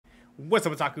What's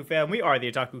up, Otaku fam? We are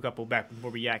the Otaku Couple, back with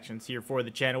more reactions here for the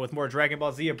channel with more Dragon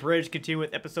Ball Z Abridged, continuing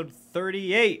with episode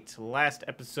 38. Last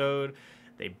episode,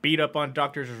 they beat up on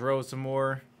Dr. Gero some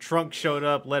more. Trunks showed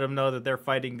up, let them know that they're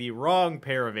fighting the wrong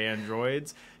pair of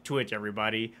androids, to which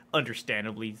everybody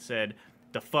understandably said,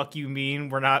 "The fuck you mean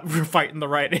we're fighting the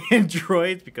right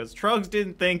androids?" Because Trunks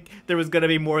didn't think there was going to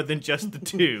be more than just the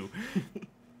two.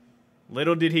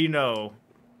 Little did he know,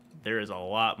 there is a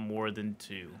lot more than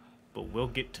two. But we'll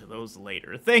get to those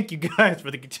later. Thank you guys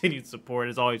for the continued support.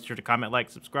 As always, sure to comment, like,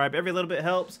 subscribe. Every little bit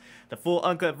helps. The full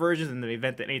uncut versions in the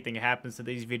event that anything happens to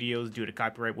these videos due to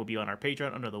copyright will be on our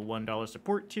Patreon under the $1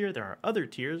 support tier. There are other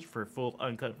tiers for full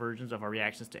uncut versions of our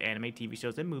reactions to anime, TV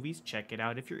shows, and movies. Check it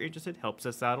out if you're interested. Helps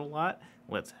us out a lot.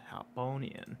 Let's hop on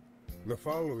in. The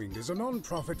following is a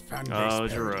non-profit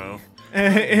fan-based Gero.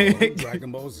 parody.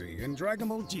 Dragon Ball Z and Dragon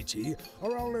Ball GT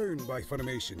are all owned by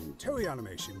Funimation, Toei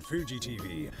Animation, Fuji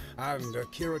TV, and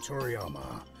Akira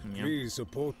Toriyama. Yep. Please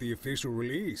support the official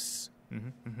release.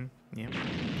 Yeah.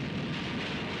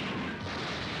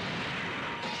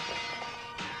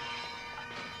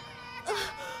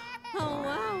 Oh,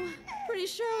 wow. Pretty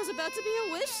sure it was about to be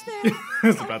a wish there.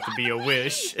 It's about to be a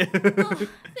wish. Oh,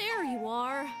 there you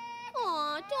are.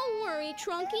 Aw, don't worry,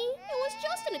 Trunky. It was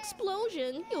just an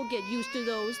explosion. You'll get used to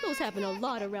those. Those happen a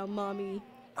lot around Mommy.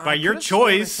 By your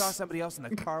choice. I saw somebody else in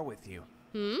the car with you.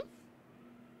 Hmm?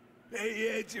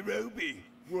 Hey, Jirobi.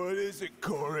 What is it,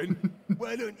 Corin?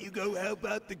 Why don't you go help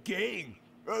out the gang?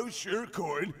 Oh, sure,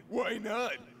 Corin. Why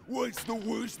not? What's the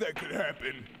worst that could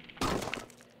happen?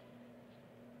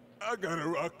 I gotta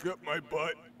rock up my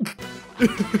butt.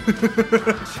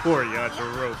 Poor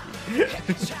Yajirobe.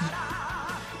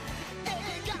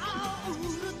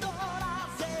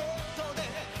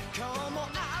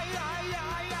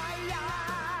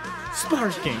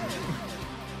 Sparge King.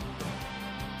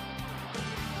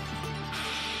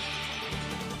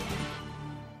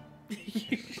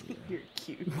 You're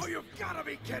cute. Oh, you've gotta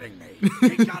be kidding me.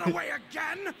 He got away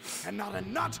again? And not a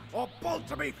nut or bolt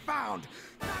to be found.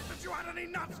 Not that you had any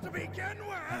nuts to begin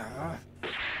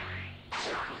with.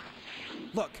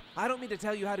 Look, I don't mean to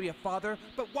tell you how to be a father,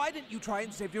 but why didn't you try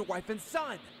and save your wife and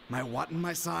son? My what and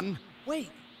my son? Wait,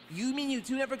 you mean you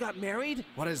two never got married?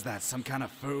 What is that, some kind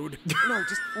of food? No,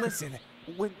 just listen.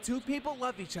 When two people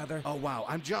love each other... Oh, wow,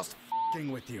 I'm just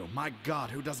f***ing with you. My God,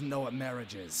 who doesn't know what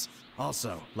marriage is?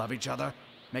 Also, love each other?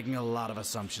 Making a lot of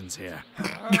assumptions here.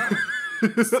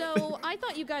 So, I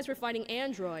thought you guys were fighting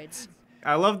androids.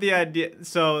 I love the idea.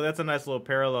 So that's a nice little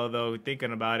parallel, though,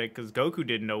 thinking about it, because Goku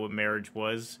didn't know what marriage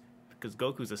was, because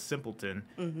Goku's a simpleton.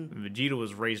 Vegeta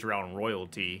was raised around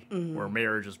royalty, where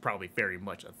marriage was probably very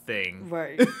much a thing.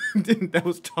 Right. That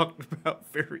was talked about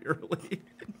very early.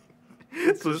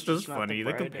 So it's just not funny,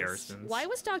 the the brightest. comparisons. Why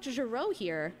was Dr. Gero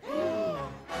here?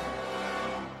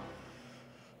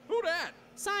 Who dat?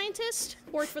 Scientist,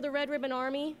 worked for the Red Ribbon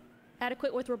Army,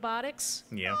 adequate with robotics.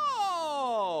 Yeah.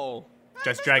 Oh!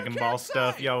 Just Dragon Ball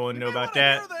stuff. Y'all want to know about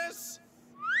that?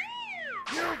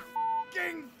 You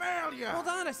f***ing failure! Hold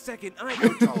on a second,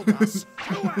 You told us.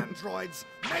 2 androids,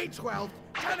 May 12th,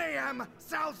 10 a.m.,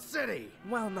 South City.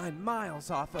 Well, 9 miles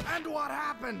off of... And what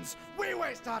happens? We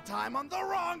waste our time on the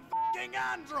wrong f***ing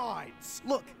androids.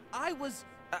 Look, I was...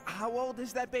 how old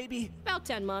is that baby? About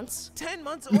 10 months. 10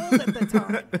 months old at the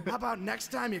time. How about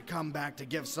next time you come back to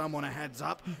give someone a heads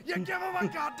up, you give them a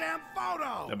goddamn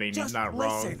photo? I mean, Just not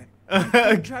listen. wrong. I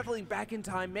think traveling back in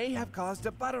time may have caused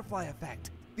a butterfly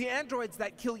effect. The androids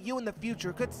that kill you in the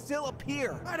future could still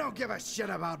appear. I don't give a shit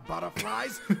about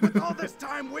butterflies. With all this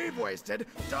time we've wasted,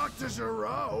 Dr.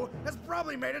 Gero has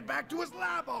probably made it back to his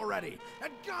lab already.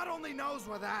 And God only knows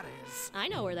where that is. I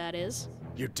know where that is.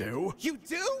 You do? You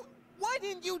do? Why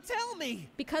didn't you tell me?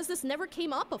 Because this never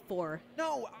came up before.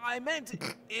 No, I meant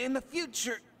in the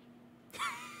future.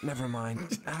 Never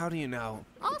mind. How do you know?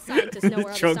 All scientists know where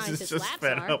other Trunks is scientists' just labs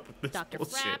fed are. up with this Dr.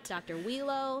 bullshit. Frapp, Dr.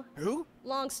 Wheelo. Who?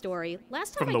 Long story.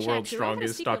 Last time From I the checked, world's you're all in a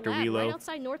strongest, secret Dr. lab Wheelo. right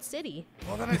outside North City.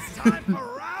 Well, then it's time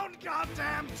for round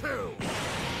goddamn 2.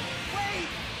 Wait!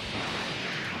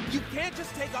 You can't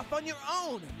just take off on your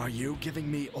own. Are you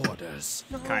giving me orders?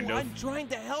 No, Kind of. I'm trying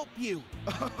to help you.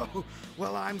 Oh,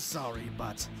 well, I'm sorry,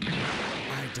 but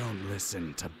I don't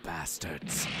listen to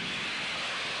bastards.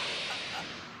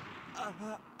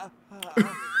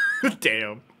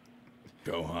 Damn.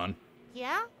 Gohan,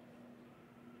 Yeah?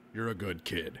 you're a good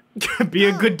kid. Be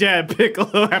a good dad,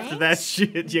 Piccolo. After that Thanks.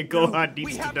 shit, yeah, Gohan we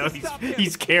needs to have know to stop him.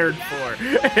 he's cared for.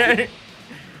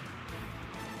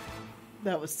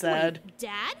 That was sad. Wait,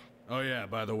 Dad? Oh yeah,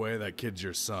 by the way, that kid's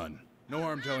your son. No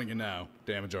harm telling you now.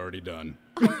 Damage already done.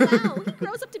 Oh, wow. He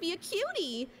grows up to be a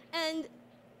cutie. And...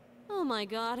 Oh my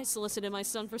god, I solicited my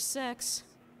son for sex.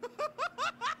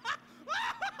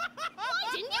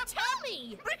 Why didn't you tell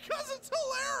me? Because it's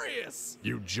hilarious!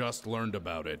 You just learned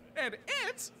about it. And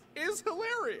it is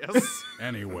hilarious.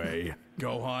 Anyway,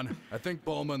 Gohan, I think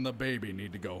Bulma and the baby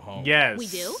need to go home. Yes. We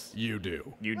do? You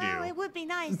do. You do. Well, it would be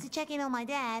nice to check in on my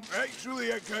dad.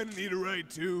 Actually, I kinda need a ride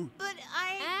too. But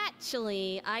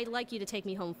Actually, I'd like you to take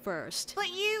me home first. But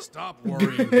you... Stop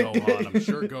worrying, Gohan. I'm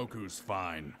sure Goku's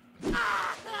fine.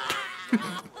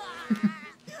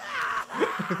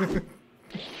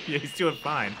 Yeah, he's doing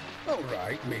fine. All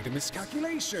right, made a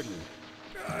miscalculation.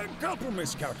 A couple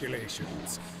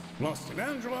miscalculations. Lost an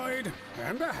android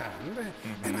and a hand,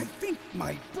 and I think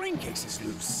my brain case is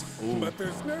loose. But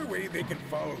there's no way they can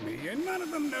follow me, and none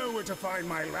of them know where to find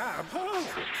my lab.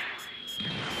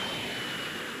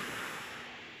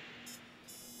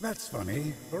 That's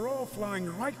funny. They're all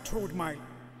flying right toward my...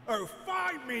 Oh,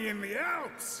 find me in the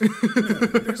Alps! No,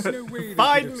 there's no way they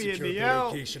Find could have me in secured the the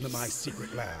Alps. location of my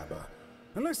secret lab.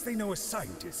 Unless they know a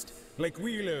scientist, like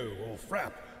Wheelo or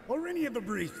Frapp, or any of the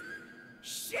brief...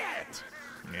 Shit!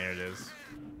 There it is.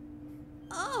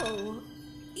 Oh,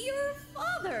 your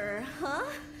father, huh?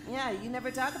 Yeah, you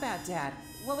never talk about Dad.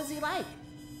 What was he like?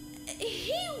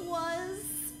 He was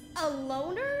a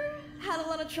loner, had a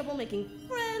lot of trouble making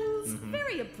friends,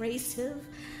 very abrasive.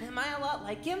 Am I a lot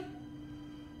like him?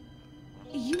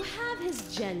 You have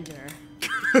his gender.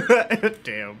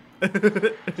 Damn.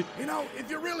 You know, if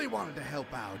you really wanted to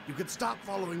help out, you could stop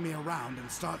following me around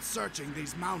and start searching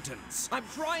these mountains. I'm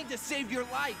trying to save your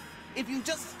life. If you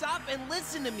just stop and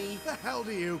listen to me. The hell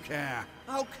do you care?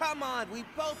 Oh, come on. We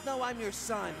both know I'm your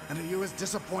son. And are you as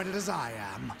disappointed as I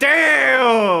am?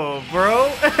 Damn,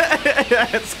 bro.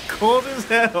 That's cold as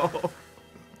hell.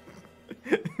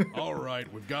 All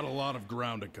right, we've got a lot of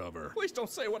ground to cover. Please don't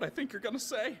say what I think you're gonna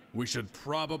say. We should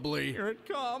probably Here it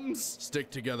comes.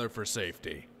 stick together for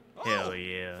safety. Hell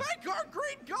yeah. Thank our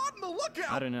great God in the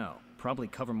lookout. I don't know. Probably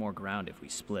cover more ground if we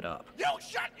split up. You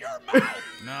shut your mouth.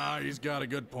 Nah, he's got a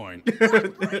good point.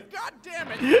 Great God damn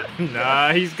it.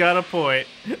 Nah, he's got a point.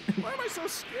 Why am I so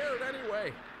scared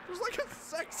anyway? There's like a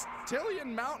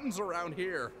sextillion mountains around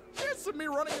here. Chances of me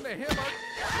running into him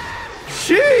are...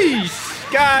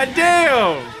 Sheesh!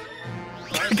 Goddamn!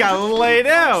 Got laid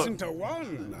out. Into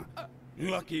one.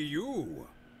 Lucky you.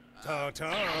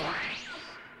 Ta-ta.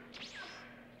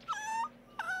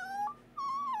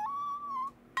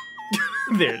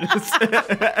 There it is.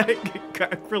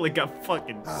 I really got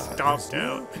fucking stomped There's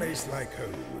no out. place like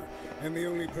home. And the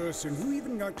only person who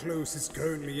even got close is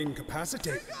currently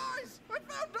incapacitated. Guys, I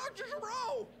found Dr.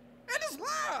 Giro! In his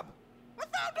lab! I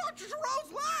found Dr.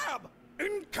 Giro's lab!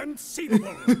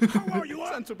 Inconceivable! How are you?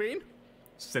 Sensu Bean?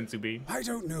 Sensu Bean. I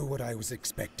don't know what I was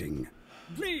expecting.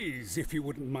 Please, if you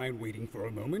wouldn't mind waiting for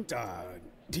a moment,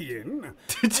 Tien.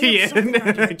 Tien.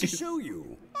 I'd like to show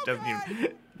you. Doesn't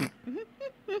even...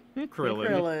 Krillin.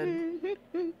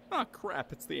 Krillin. Oh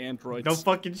crap, it's the androids. No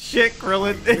fucking shit,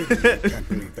 Krillin. Can't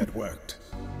believe that worked.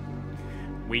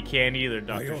 We can't either, I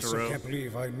Dr. also Giro. can't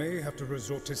believe I may have to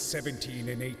resort to 17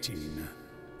 and 18.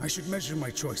 I should measure my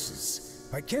choices.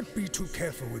 I can't be too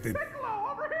careful with it. Piccolo,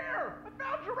 over here! I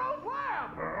found Giro's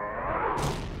lab!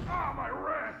 Ah, my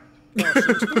wrist!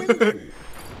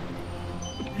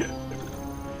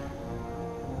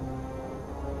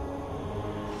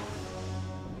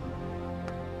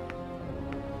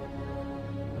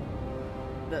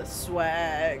 The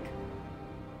swag.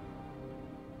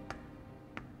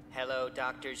 Hello,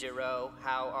 Dr. Giro.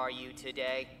 How are you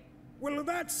today? Well,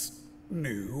 that's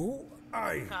new.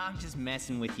 I'm just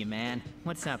messing with you, man.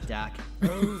 What's up, Doc?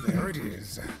 Oh, there it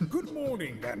is. Good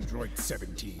morning, Android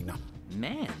 17.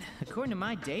 Man, according to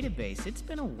my database, it's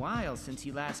been a while since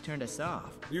you last turned us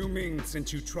off. You mean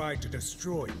since you tried to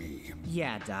destroy me?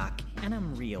 Yeah, Doc, and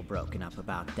I'm real broken up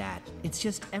about that. It's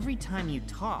just every time you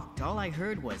talked, all I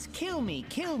heard was, kill me,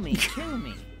 kill me, kill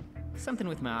me. Something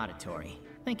with my auditory.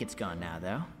 Think it's gone now,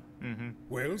 though.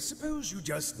 Well, suppose you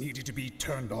just needed to be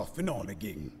turned off and on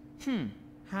again.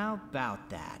 How about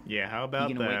that? Yeah, how about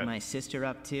You gonna that? wake my sister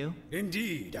up too?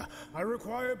 Indeed. I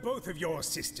require both of your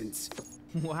assistance.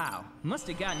 Wow, must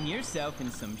have gotten yourself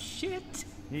in some shit.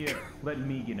 Here, let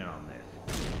me get on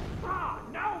this. Ah,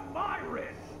 now my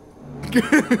wrist!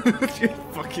 You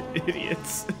fucking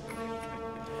idiots.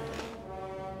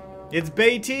 It's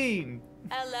Bayteen.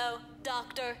 Hello,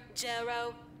 Dr.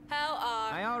 Giro. How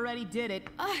are... I already did it.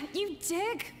 You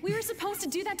dick! We were supposed to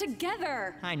do that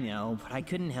together! I know, but I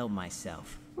couldn't help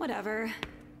myself. Whatever.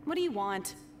 What do you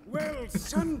want? Well,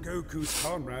 Son Goku's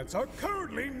comrades are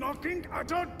currently knocking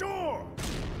at our door.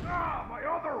 Ah, my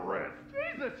other wrist!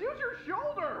 Jesus, use your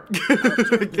shoulder!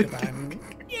 After a bit of an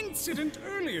incident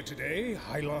earlier today,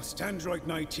 I lost Android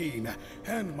 19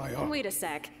 and my arm. Wait a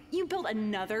sec. You built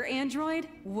another android?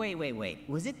 Wait.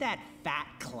 Was it that fat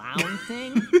clown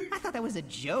thing? I thought that was a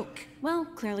joke. Well,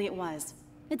 clearly it was.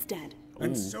 It's dead.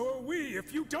 And so are we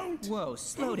if you don't. Whoa,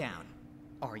 slow down.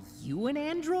 Are you an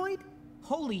android?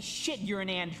 Holy shit, you're an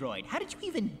android. How did you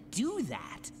even do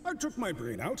that? I took my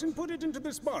brain out and put it into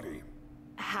this body.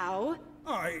 How?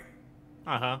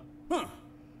 Uh-huh. Huh.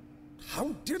 How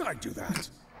did I do that?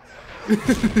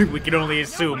 We can only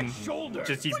assume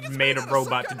just he made a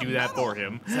robot to do that for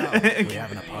him. So, we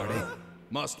having a party?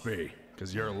 Must be,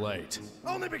 because you're late.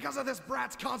 Only because of this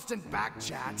brat's constant back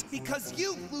chat. Because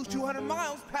you flew 200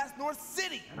 miles past North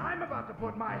City. And I'm about to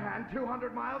put my hand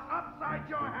 200 miles upside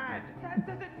your head. That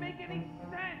doesn't make any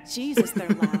sense. Jesus, they're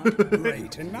loud.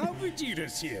 Great, and now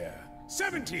Vegeta's here.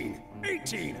 17,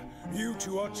 18. You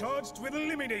two are charged with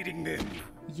eliminating them.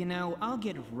 You know, I'll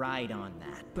get right on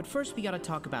that. But first we gotta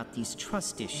talk about these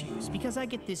trust issues, because I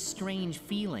get this strange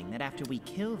feeling that after we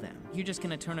kill them, you're just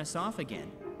gonna turn us off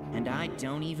again. And I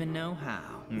don't even know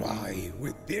how. Why,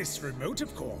 with this remote,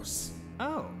 of course.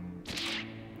 Oh.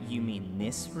 You mean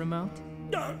this remote?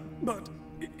 But,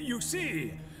 you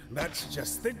see, that's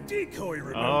just the decoy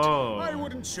remote. Oh. I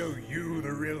wouldn't show you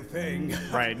the real thing.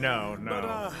 Right, no.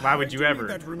 But, Why would you I ever?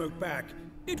 need that remote back.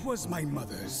 It was my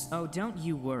mother's. Oh, don't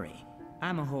you worry.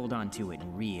 I'ma hold on to it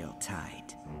real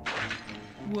tight.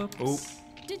 Whoops. Oh.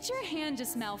 Did your hand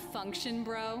just malfunction,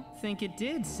 bro? Think it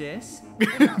did, sis.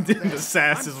 The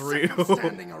sass is real.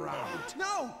 Standing around.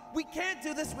 No, we can't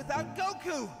do this without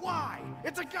Goku. Why?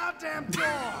 It's a goddamn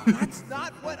door. That's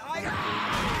not what I...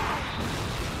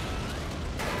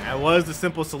 That was the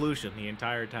simple solution the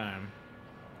entire time.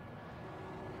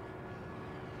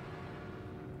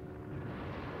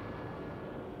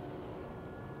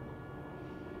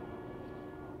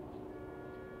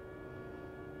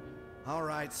 All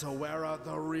right, so where are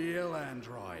the real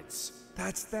androids?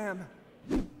 That's them.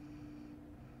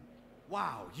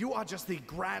 Wow, you are just the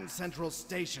Grand Central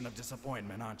Station of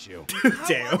disappointment, aren't you?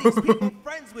 Damn. How are these people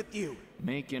friends with you?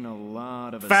 Making a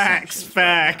lot of Facts.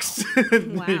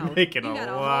 Wow. Making You a got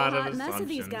a lot whole of hot mess of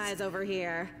these assumptions. guys over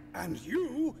here. And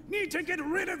you need to get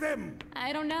rid of them.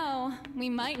 I don't know. We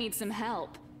might need some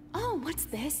help. Oh, what's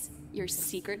this? Your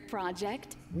secret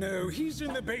project? No, he's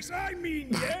in the base. I mean,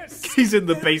 yes. He's in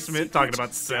the basement talking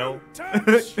about Cell.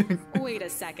 Wait a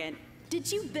second.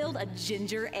 Did you build a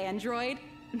ginger android?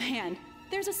 Man,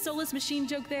 there's a soulless machine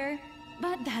joke there,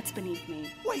 but that's beneath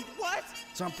me. Wait, what?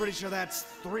 So I'm pretty sure that's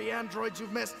 3 androids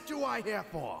you've missed. Do I hear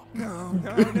 4? No.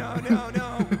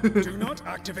 Do not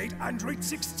activate Android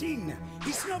 16.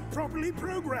 He's not properly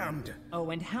programmed.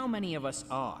 Oh, and how many of us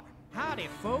are? Howdy,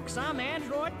 folks. I'm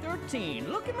Android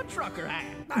 13. Look at my trucker hat.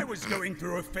 I was going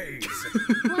through a phase.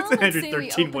 Well, let's Android say we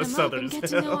 13 open was them up Southern and get as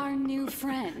to know hell. our new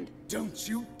friend. Don't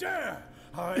you dare.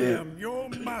 I am your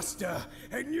master,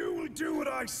 and you will do what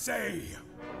I say.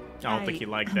 I don't think he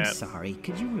liked I'm that. sorry,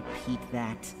 could you repeat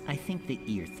that? I think the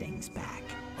ear thing's back.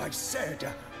 I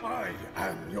said, I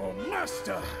am your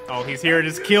master. Oh, he's here to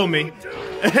just kill me.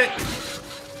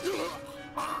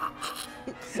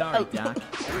 Sorry, Doc.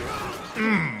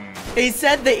 He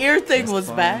said the ear thing Just was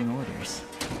back. following orders.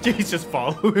 He's just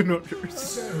following orders.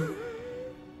 So,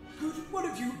 could one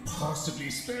of you possibly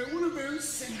spare one of those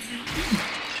sentry?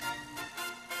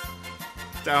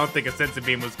 I don't think a sensor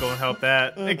beam was going to help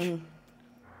that. Bulma,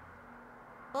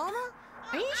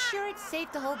 are you sure it's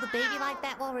safe to hold the baby like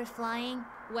that while we're flying?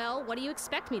 Well, what do you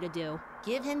expect me to do?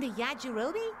 Give him to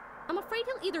Yajirobe? I'm afraid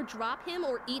he'll either drop him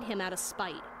or eat him out of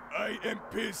spite. I am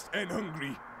pissed and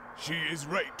hungry. She is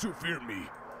right to fear me.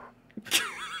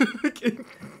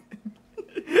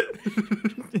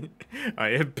 I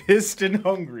am pissed and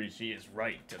hungry. She is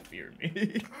right to fear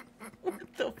me. What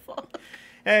the fuck?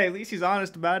 Hey, at least he's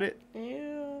honest about it.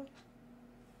 Yeah.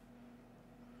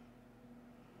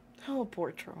 Oh,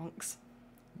 poor Trunks.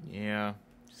 Yeah,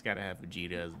 just gotta have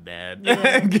Vegeta as dad.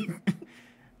 Yeah.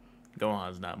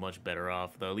 Gohan's not much better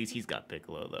off, though. At least he's got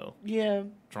Piccolo, though. Yeah.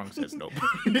 Trunks has nobody.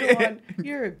 Gohan,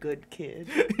 you're a good kid.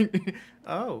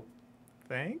 Oh,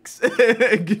 thanks.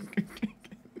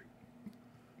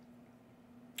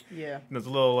 Yeah. It's a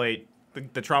little late.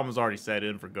 The trauma's already set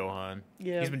in for Gohan.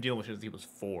 Yeah. He's been dealing with it since he was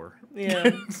 4. Yeah.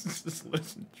 Just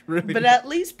listen, really. But at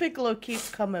least Piccolo keeps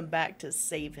coming back to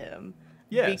save him.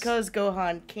 Yes. Because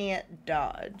Gohan can't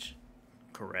dodge.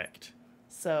 Correct.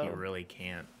 So He really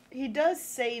can't. he does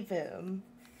save him.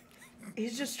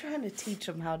 He's just trying to teach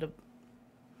him how to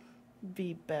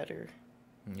be better.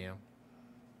 Yeah.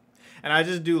 And I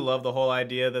just do love the whole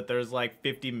idea that there's like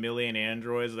 50 million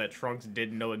androids that Trunks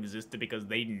didn't know existed because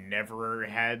they never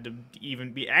had to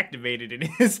even be activated in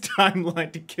his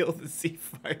timeline to kill the Z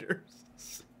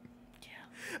Fighters.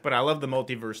 Yeah. But I love the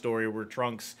multiverse story where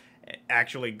Trunks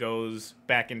actually goes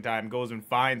back in time, goes and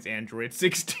finds Android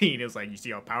 16. It's like, you see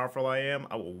how powerful I am?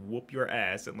 I will whoop your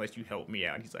ass unless you help me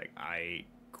out. And he's like,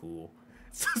 cool.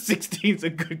 So 16's a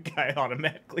good guy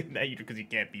automatically now because he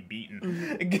can't be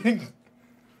beaten.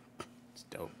 It's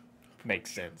dope.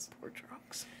 Makes sense. Poor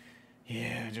Trunks.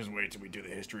 Yeah, just wait till we do the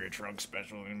History of Trunks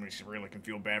special and we really can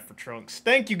feel bad for Trunks.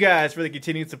 Thank you guys for the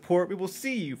continued support. We will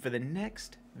see you for the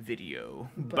next video.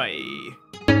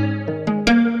 Bye.